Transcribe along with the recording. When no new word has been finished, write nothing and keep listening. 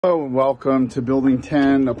Hello and welcome to Building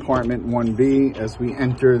 10, Apartment 1B. As we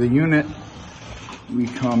enter the unit, we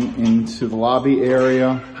come into the lobby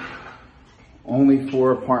area. Only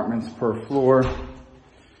 4 apartments per floor. A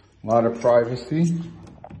lot of privacy.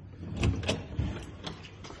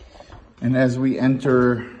 And as we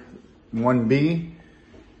enter 1B,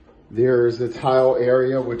 there's a tile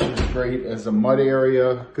area, which is great as a mud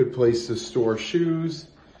area. Good place to store shoes,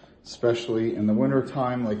 especially in the winter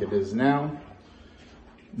time like it is now.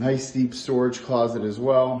 Nice deep storage closet as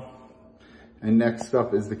well. And next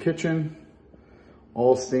up is the kitchen.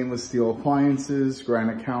 All stainless steel appliances,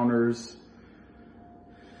 granite counters,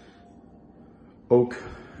 oak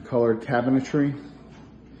colored cabinetry.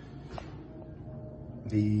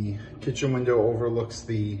 The kitchen window overlooks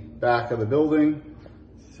the back of the building,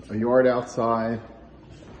 a yard outside.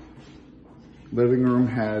 Living room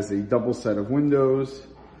has a double set of windows.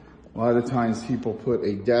 A lot of times people put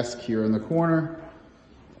a desk here in the corner,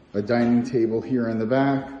 a dining table here in the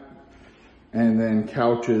back, and then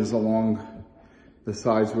couches along the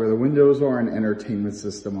sides where the windows are, an entertainment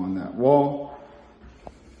system on that wall.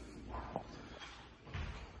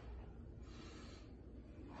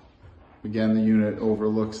 Again, the unit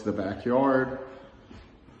overlooks the backyard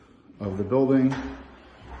of the building.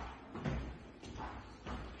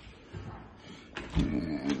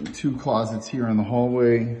 And 2 closets here in the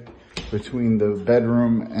hallway between the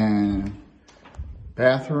bedroom and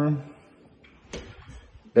bathroom.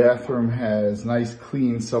 Bathroom has nice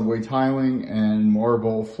clean subway tiling and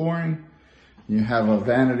marble flooring. You have a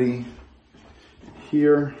vanity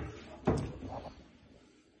here,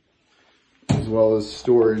 as well as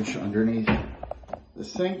storage underneath the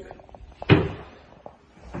sink.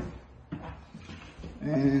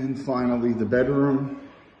 And finally, the bedroom.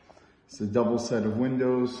 It's a double set of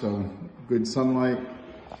windows, so good sunlight.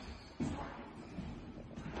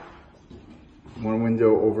 One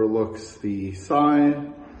window overlooks the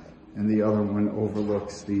side and the other one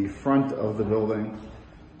overlooks the front of the building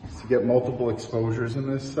to get multiple exposures in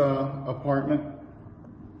this apartment.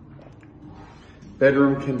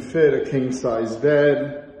 Bedroom can fit a king size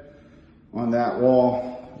bed on that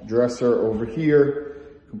wall, dresser over here,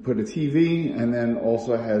 you can put a TV, and then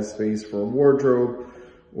also has space for a wardrobe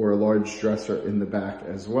or a large dresser in the back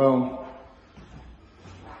as well.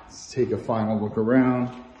 Let's take a final look around.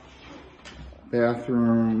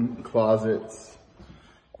 Bathroom, closets,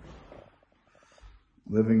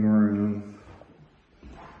 living room,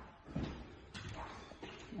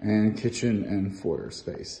 and kitchen and foyer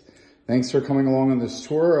space. Thanks for coming along on this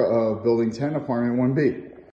tour of Building 10, Apartment 1B.